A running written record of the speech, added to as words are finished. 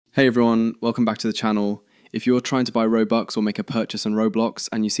Hey everyone, welcome back to the channel. If you're trying to buy Robux or make a purchase on Roblox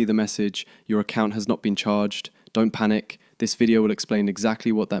and you see the message, your account has not been charged, don't panic. This video will explain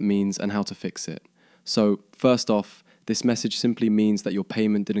exactly what that means and how to fix it. So, first off, this message simply means that your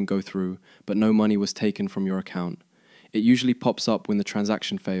payment didn't go through, but no money was taken from your account. It usually pops up when the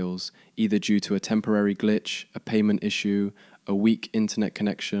transaction fails, either due to a temporary glitch, a payment issue, a weak internet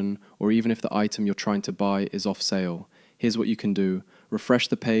connection, or even if the item you're trying to buy is off sale. Here's what you can do. Refresh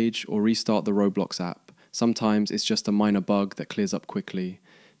the page or restart the Roblox app. Sometimes it's just a minor bug that clears up quickly.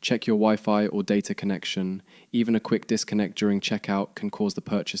 Check your Wi-Fi or data connection. Even a quick disconnect during checkout can cause the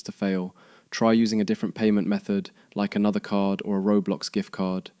purchase to fail. Try using a different payment method, like another card or a Roblox gift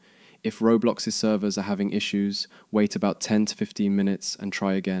card. If Roblox's servers are having issues, wait about 10 to 15 minutes and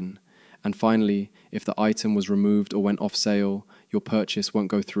try again. And finally, if the item was removed or went off sale, your purchase won't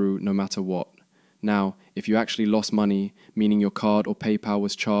go through no matter what. Now, if you actually lost money, meaning your card or PayPal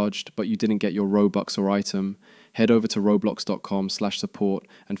was charged but you didn't get your Robux or item, head over to roblox.com/support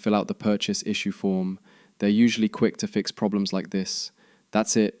and fill out the purchase issue form. They're usually quick to fix problems like this.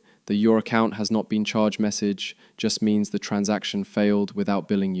 That's it. The "your account has not been charged" message just means the transaction failed without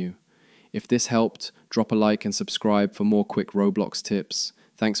billing you. If this helped, drop a like and subscribe for more quick Roblox tips.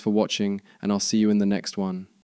 Thanks for watching, and I'll see you in the next one.